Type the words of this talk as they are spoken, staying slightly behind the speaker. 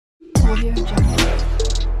Audio Jungle.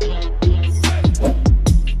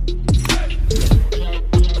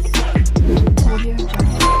 Audio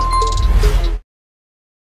Jungle.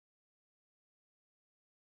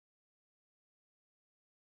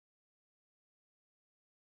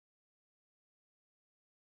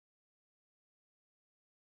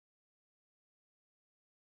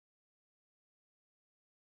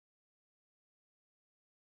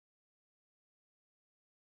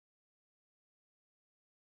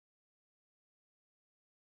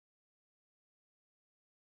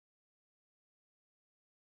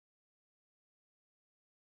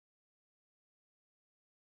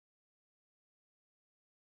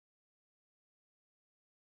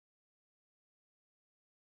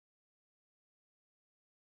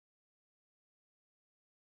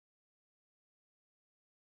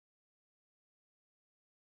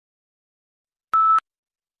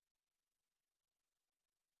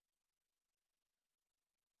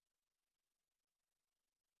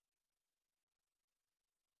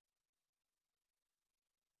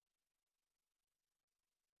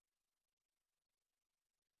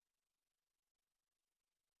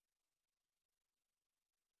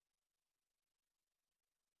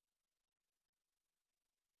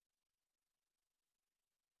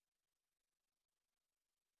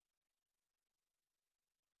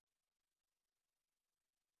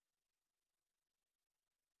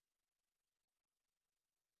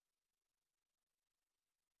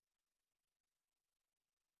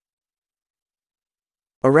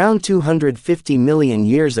 Around 250 million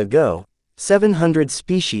years ago, 700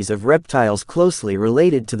 species of reptiles closely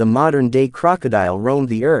related to the modern-day crocodile roamed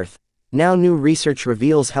the Earth. Now new research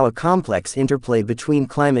reveals how a complex interplay between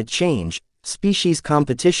climate change, species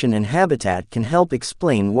competition and habitat can help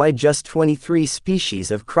explain why just 23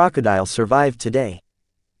 species of crocodile survive today.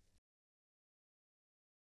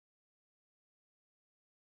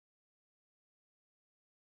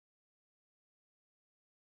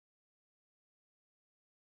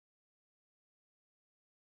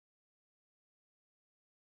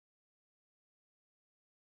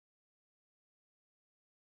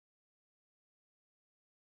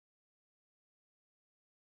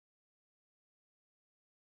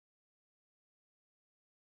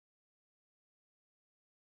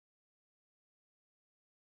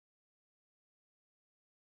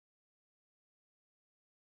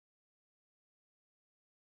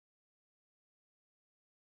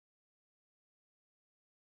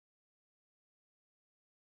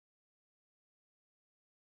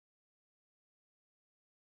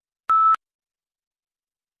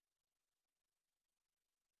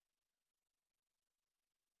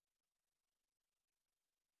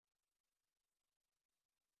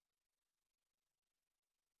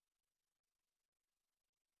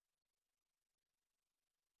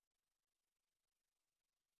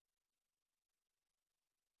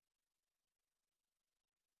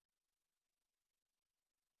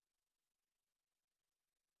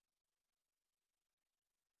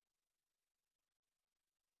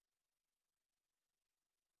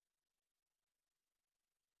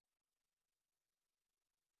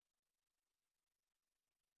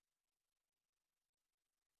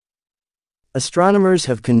 Astronomers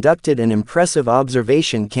have conducted an impressive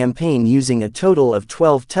observation campaign using a total of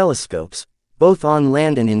 12 telescopes, both on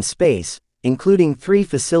land and in space, including 3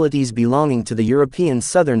 facilities belonging to the European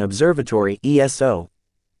Southern Observatory (ESO).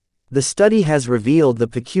 The study has revealed the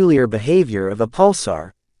peculiar behavior of a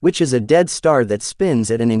pulsar, which is a dead star that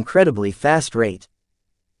spins at an incredibly fast rate.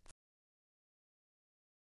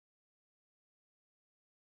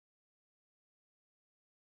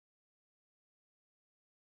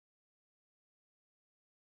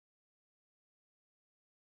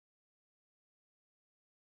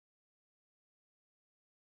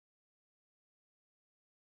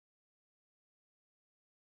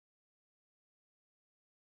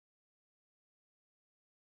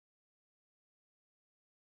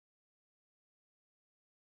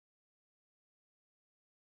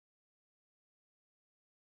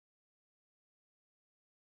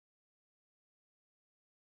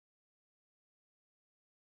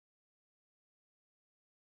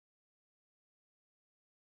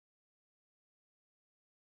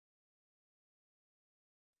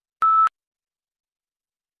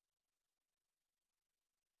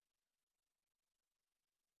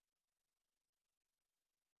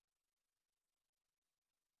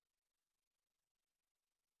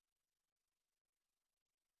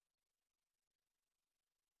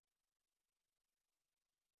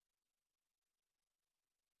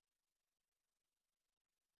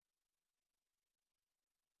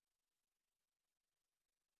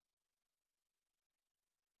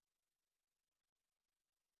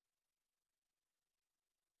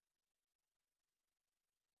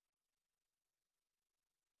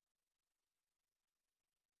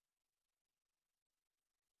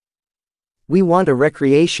 We want a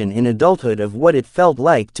recreation in adulthood of what it felt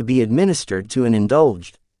like to be administered to and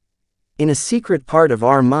indulged. In a secret part of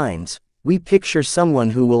our minds, we picture someone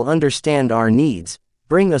who will understand our needs,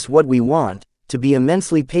 bring us what we want, to be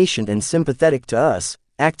immensely patient and sympathetic to us,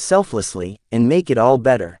 act selflessly, and make it all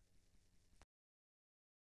better.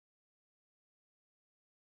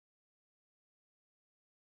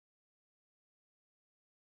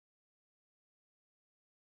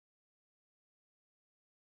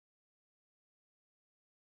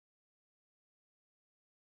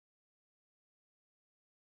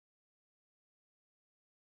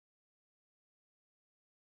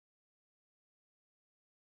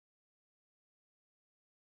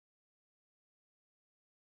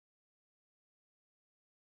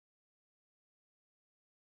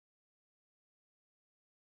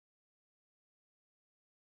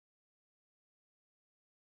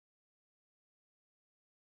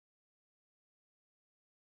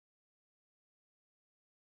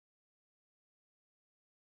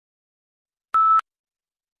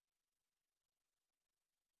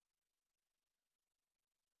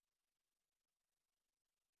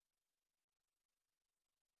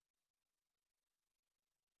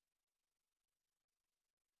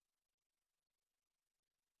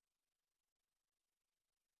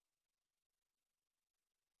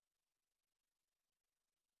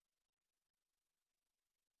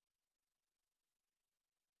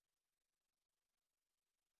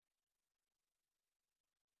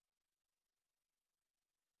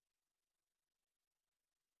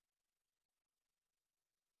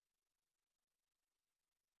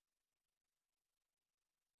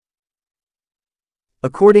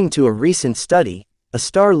 According to a recent study, a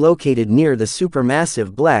star located near the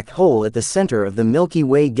supermassive black hole at the center of the Milky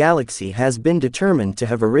Way galaxy has been determined to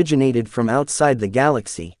have originated from outside the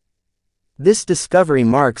galaxy. This discovery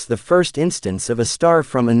marks the first instance of a star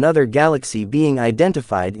from another galaxy being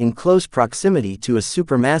identified in close proximity to a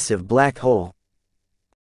supermassive black hole.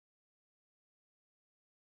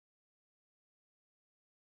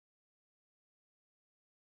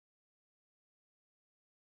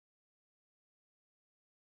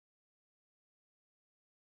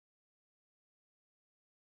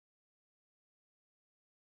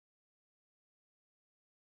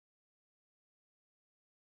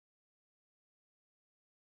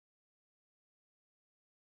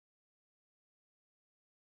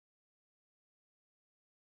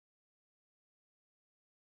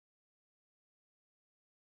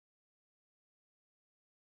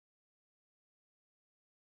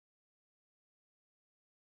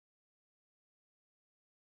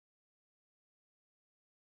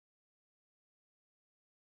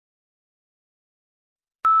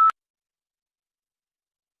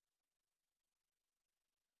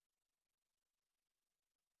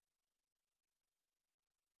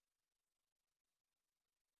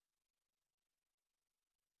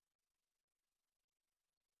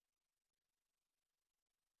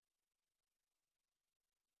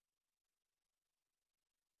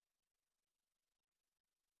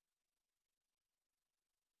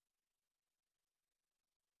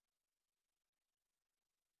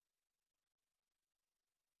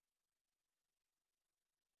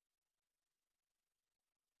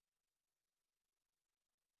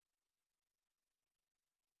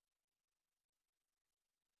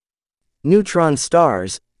 Neutron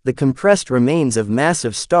stars, the compressed remains of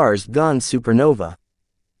massive stars gone supernova,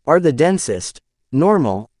 are the densest,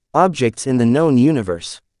 normal, objects in the known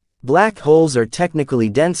universe. Black holes are technically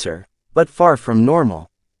denser, but far from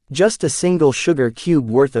normal. Just a single sugar cube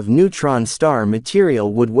worth of neutron star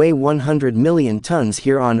material would weigh 100 million tons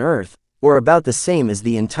here on Earth, or about the same as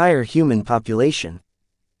the entire human population.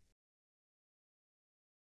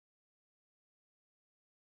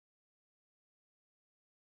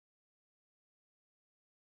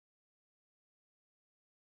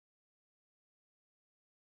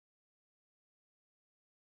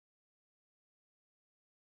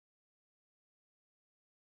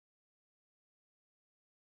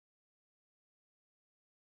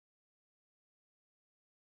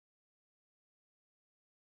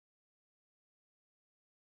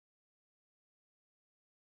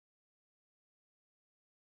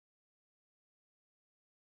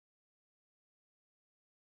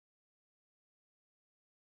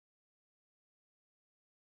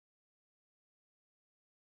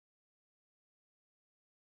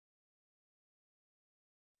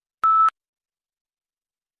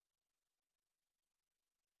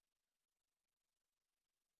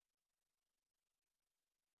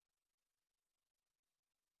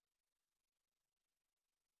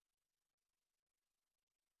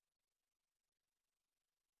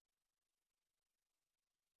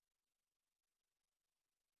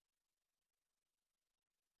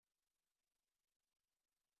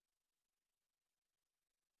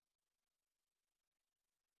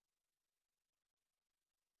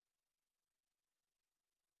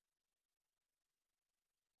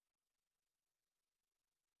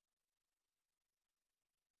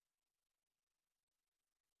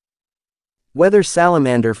 Whether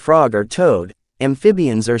salamander, frog or toad,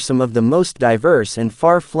 amphibians are some of the most diverse and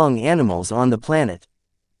far-flung animals on the planet.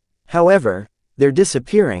 However, they're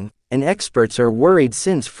disappearing, and experts are worried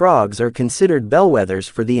since frogs are considered bellwethers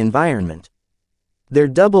for the environment. Their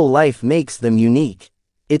double life makes them unique.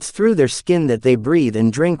 It's through their skin that they breathe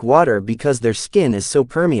and drink water because their skin is so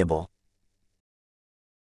permeable.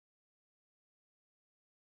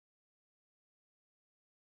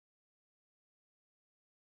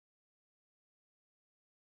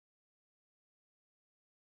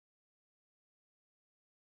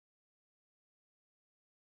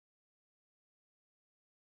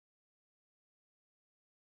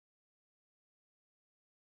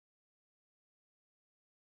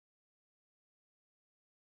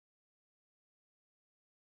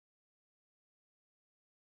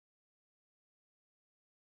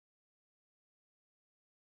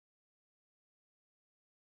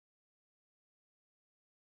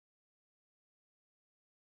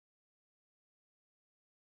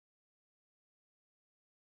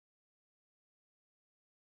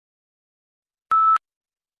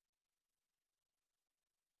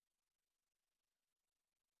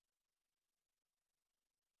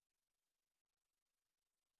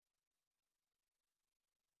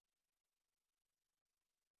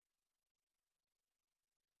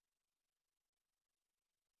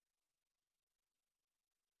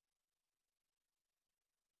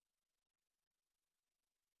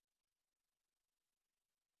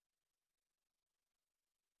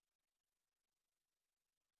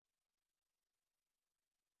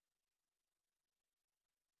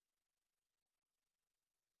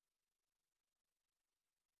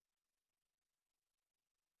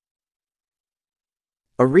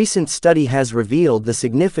 A recent study has revealed the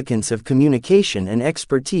significance of communication and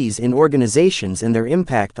expertise in organizations and their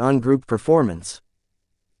impact on group performance.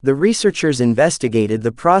 The researchers investigated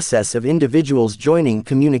the process of individuals joining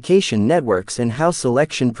communication networks and how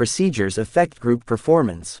selection procedures affect group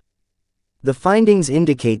performance. The findings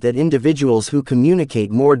indicate that individuals who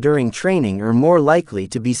communicate more during training are more likely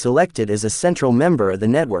to be selected as a central member of the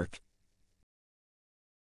network.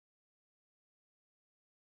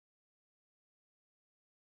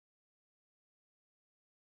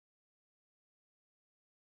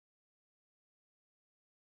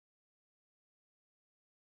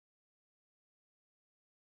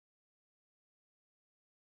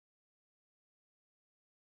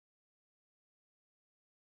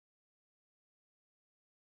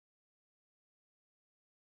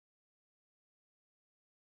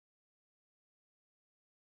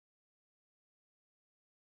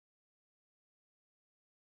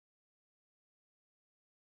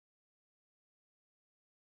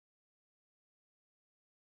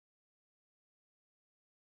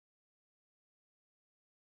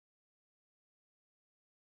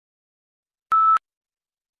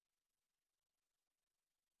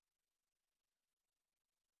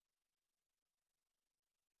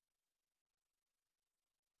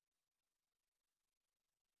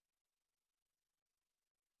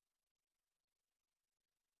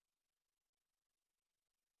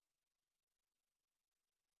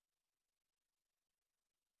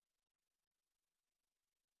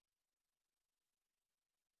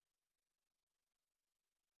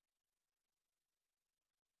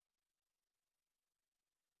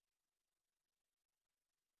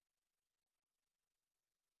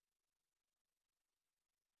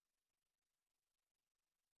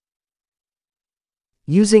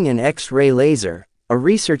 Using an X-ray laser, a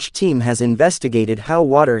research team has investigated how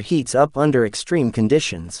water heats up under extreme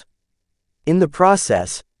conditions. In the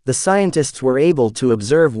process, the scientists were able to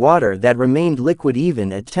observe water that remained liquid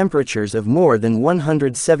even at temperatures of more than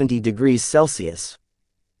 170 degrees Celsius.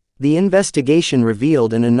 The investigation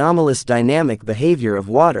revealed an anomalous dynamic behavior of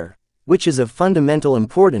water, which is of fundamental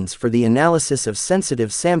importance for the analysis of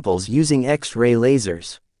sensitive samples using X-ray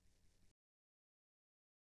lasers.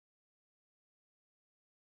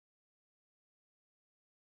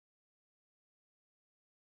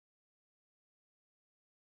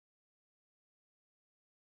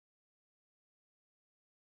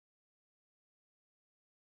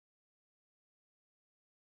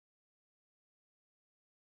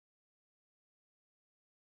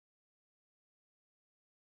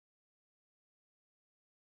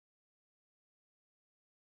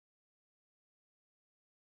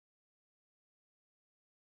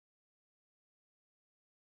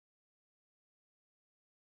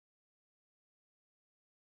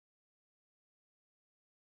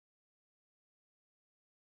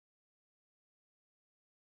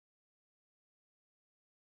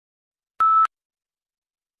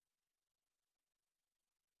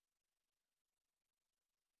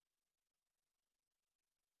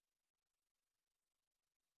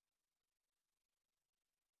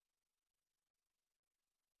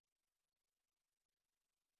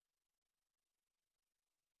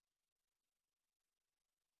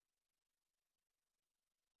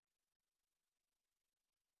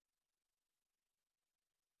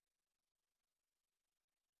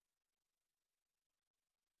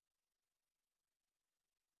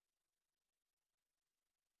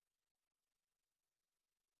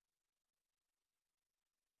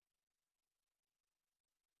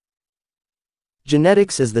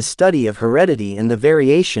 Genetics is the study of heredity and the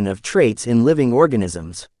variation of traits in living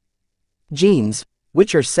organisms. Genes,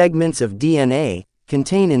 which are segments of DNA,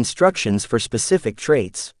 contain instructions for specific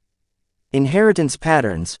traits. Inheritance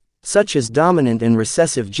patterns, such as dominant and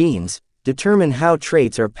recessive genes, determine how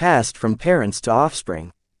traits are passed from parents to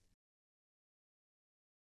offspring.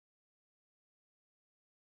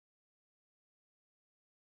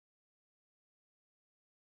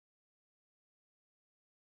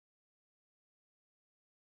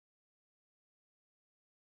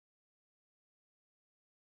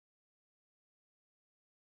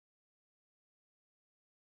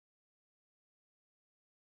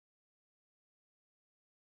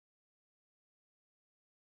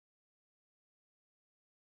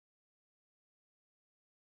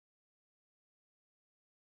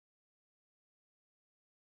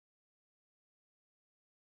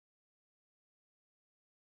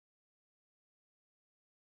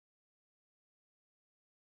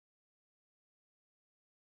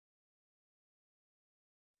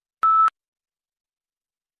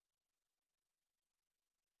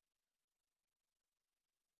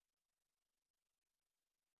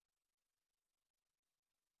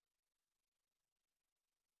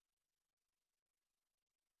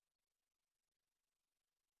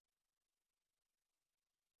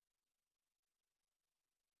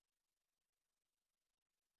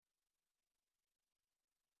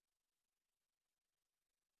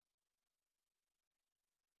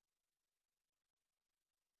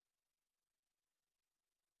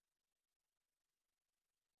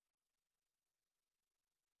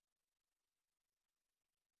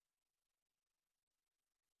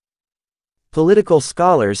 Political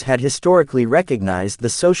scholars had historically recognized the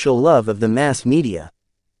social love of the mass media.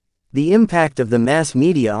 The impact of the mass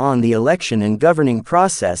media on the election and governing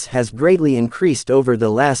process has greatly increased over the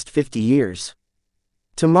last 50 years.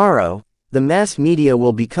 Tomorrow, the mass media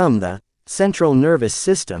will become the central nervous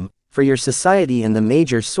system for your society and the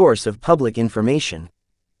major source of public information.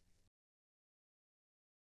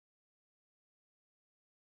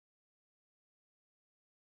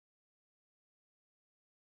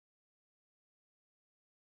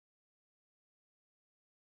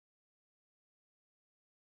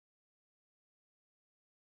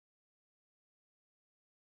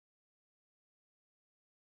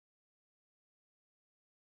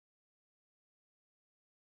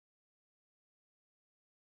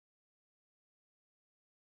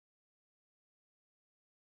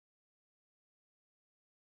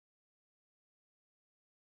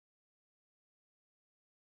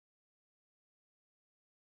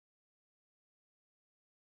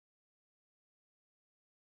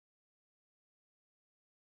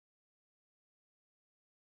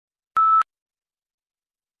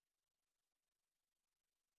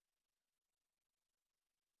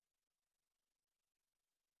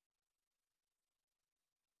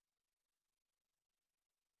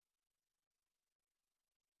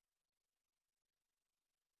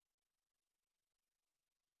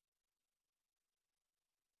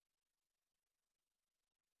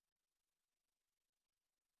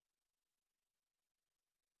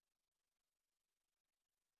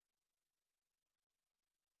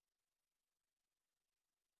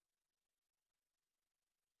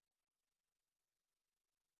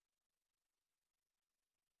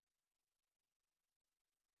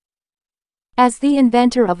 As the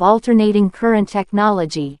inventor of alternating current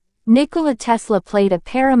technology, Nikola Tesla played a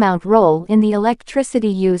paramount role in the electricity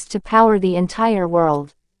used to power the entire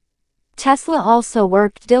world. Tesla also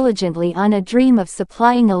worked diligently on a dream of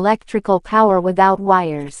supplying electrical power without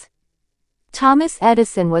wires. Thomas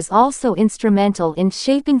Edison was also instrumental in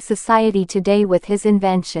shaping society today with his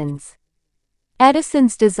inventions.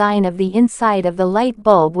 Edison's design of the inside of the light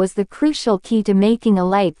bulb was the crucial key to making a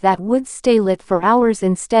light that would stay lit for hours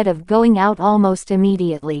instead of going out almost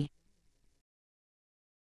immediately.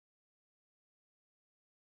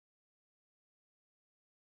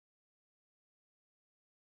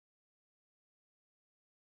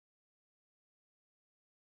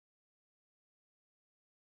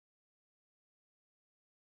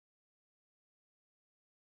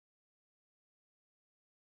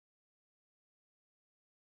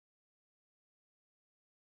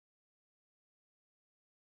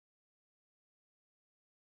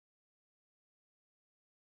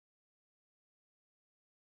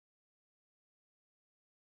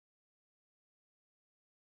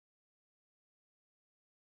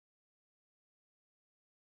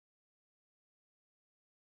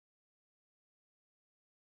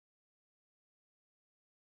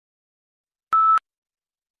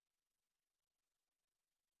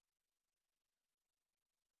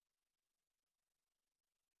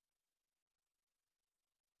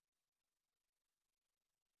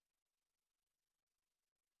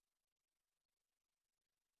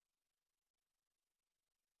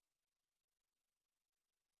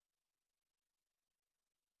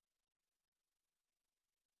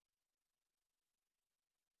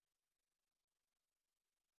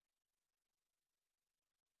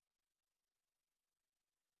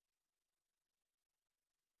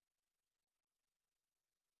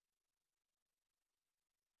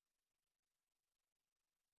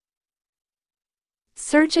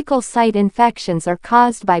 Surgical site infections are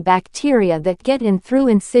caused by bacteria that get in through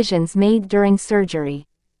incisions made during surgery.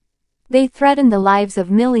 They threaten the lives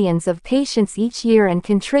of millions of patients each year and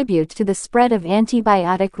contribute to the spread of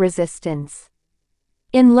antibiotic resistance.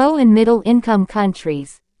 In low and middle-income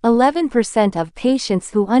countries, 11% of patients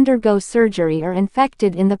who undergo surgery are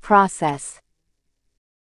infected in the process.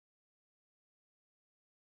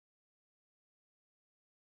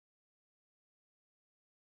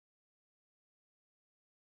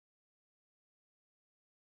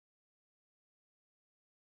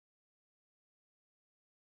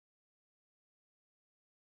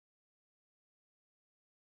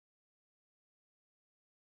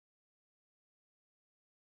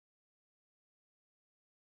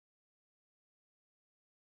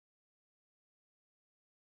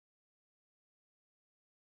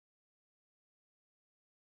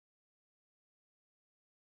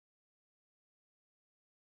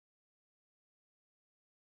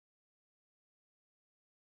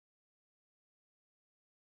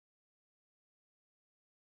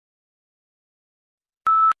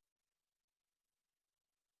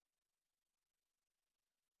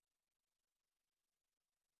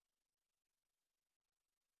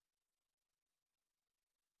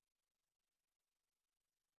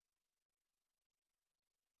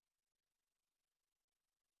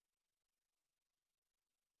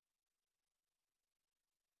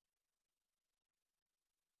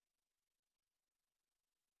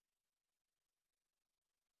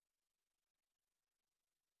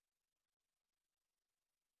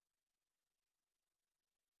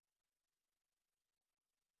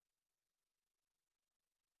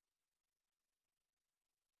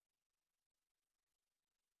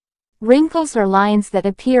 Wrinkles are lines that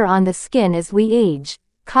appear on the skin as we age,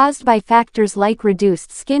 caused by factors like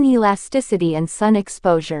reduced skin elasticity and sun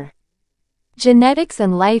exposure. Genetics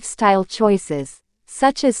and lifestyle choices,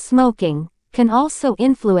 such as smoking, can also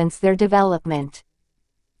influence their development.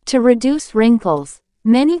 To reduce wrinkles,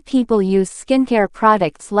 many people use skincare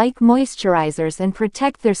products like moisturizers and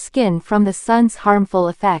protect their skin from the sun's harmful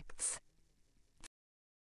effects.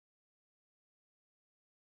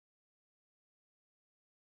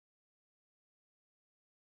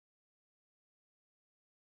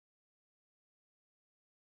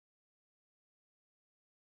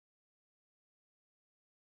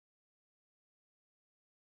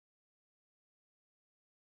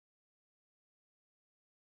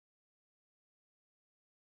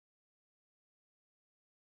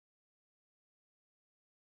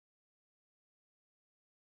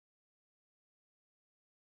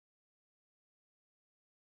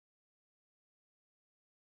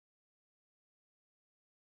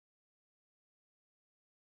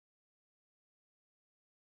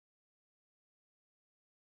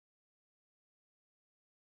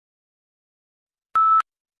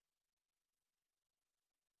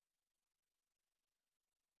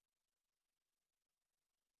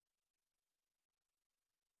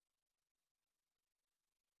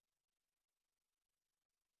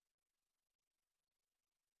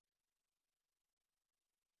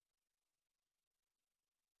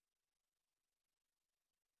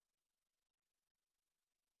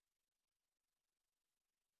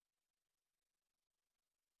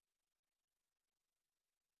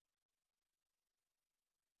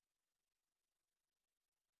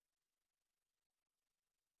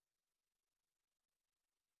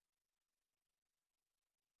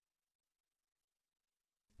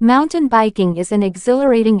 Mountain biking is an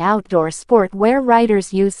exhilarating outdoor sport where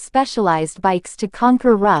riders use specialized bikes to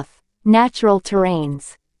conquer rough, natural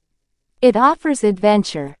terrains. It offers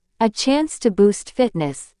adventure, a chance to boost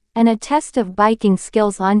fitness, and a test of biking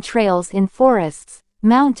skills on trails in forests,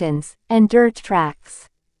 mountains, and dirt tracks.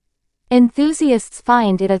 Enthusiasts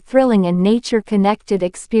find it a thrilling and nature-connected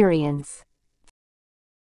experience.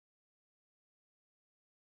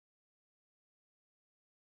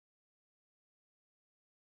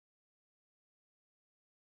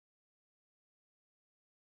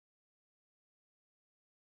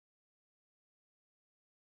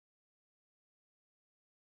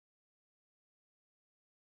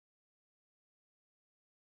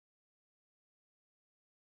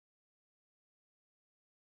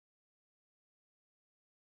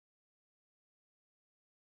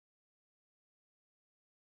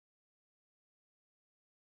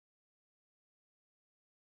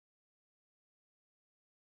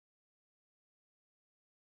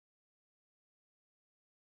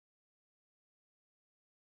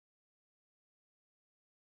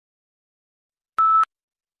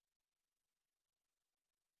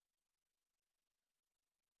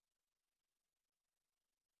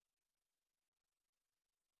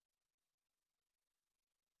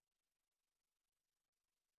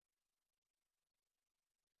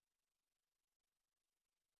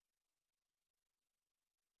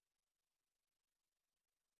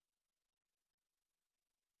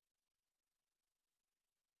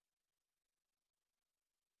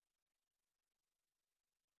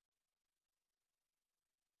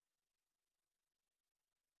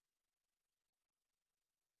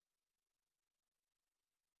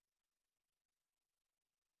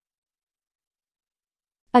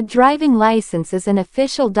 A driving license is an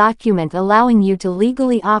official document allowing you to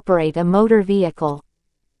legally operate a motor vehicle.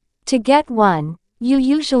 To get one, you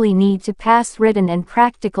usually need to pass written and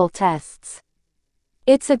practical tests.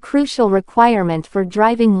 It's a crucial requirement for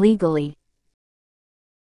driving legally.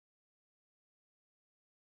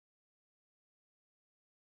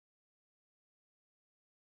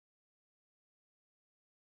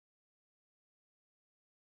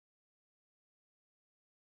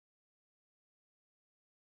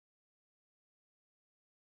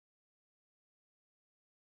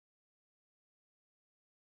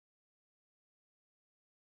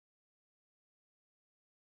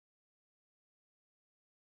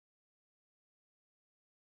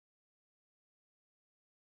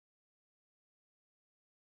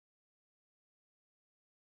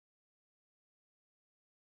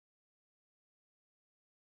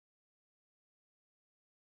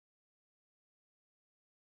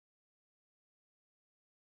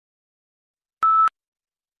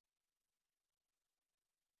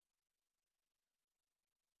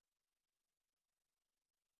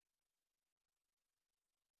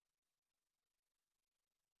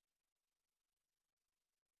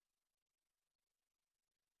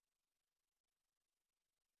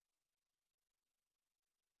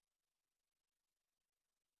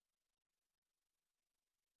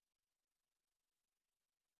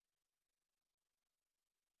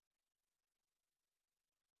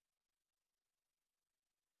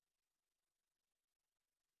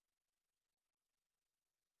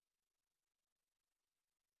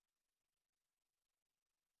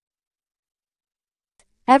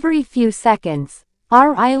 Every few seconds,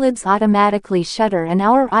 our eyelids automatically shutter and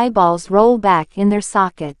our eyeballs roll back in their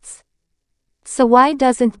sockets. So why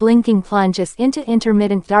doesn't blinking plunge us into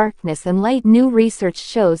intermittent darkness and light? New research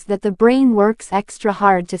shows that the brain works extra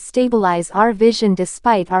hard to stabilize our vision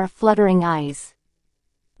despite our fluttering eyes.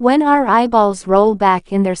 When our eyeballs roll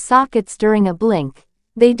back in their sockets during a blink,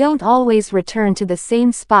 they don't always return to the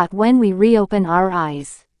same spot when we reopen our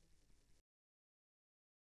eyes.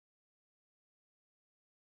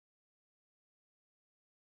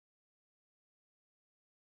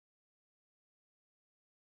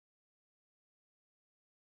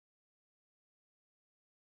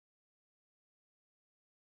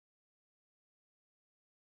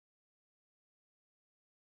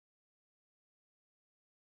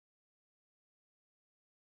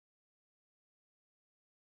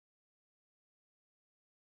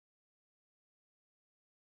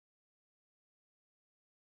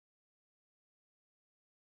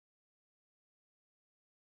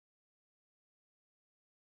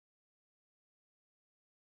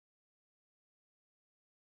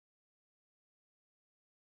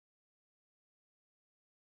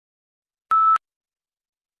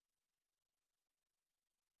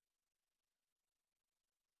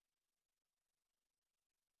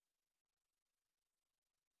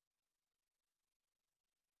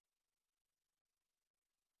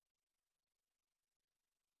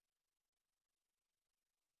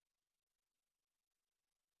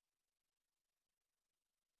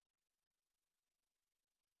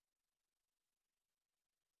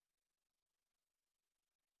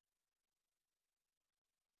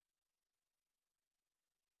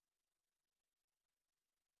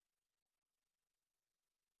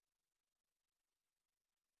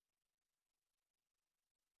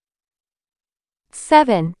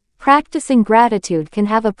 Seven, practicing gratitude can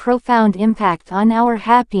have a profound impact on our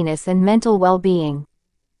happiness and mental well-being.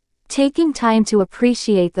 Taking time to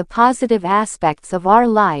appreciate the positive aspects of our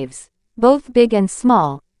lives, both big and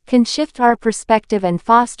small, can shift our perspective and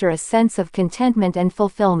foster a sense of contentment and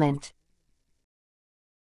fulfillment.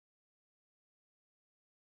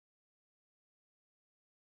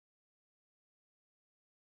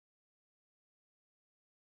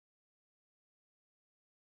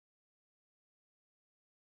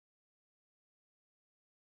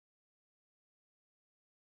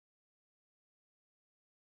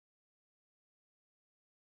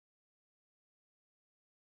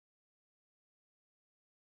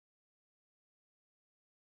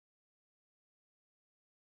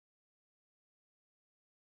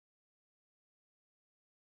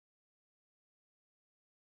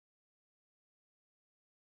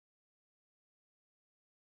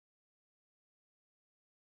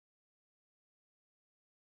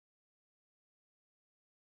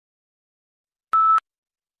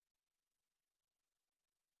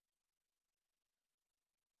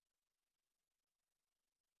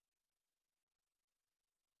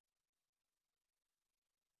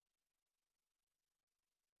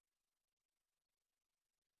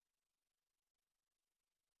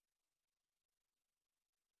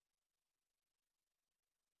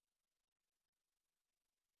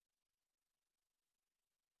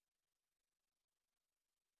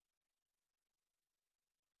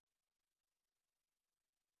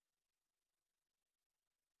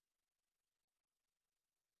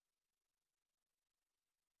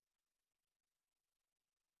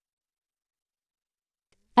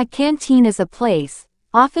 A canteen is a place,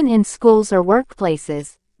 often in schools or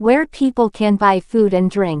workplaces, where people can buy food and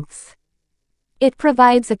drinks. It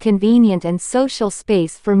provides a convenient and social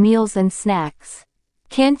space for meals and snacks.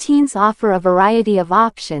 Canteens offer a variety of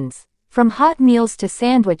options, from hot meals to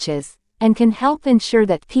sandwiches, and can help ensure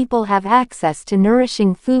that people have access to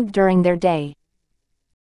nourishing food during their day.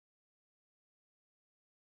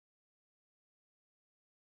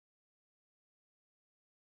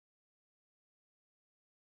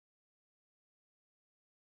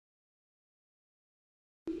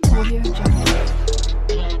 Audio Jungle.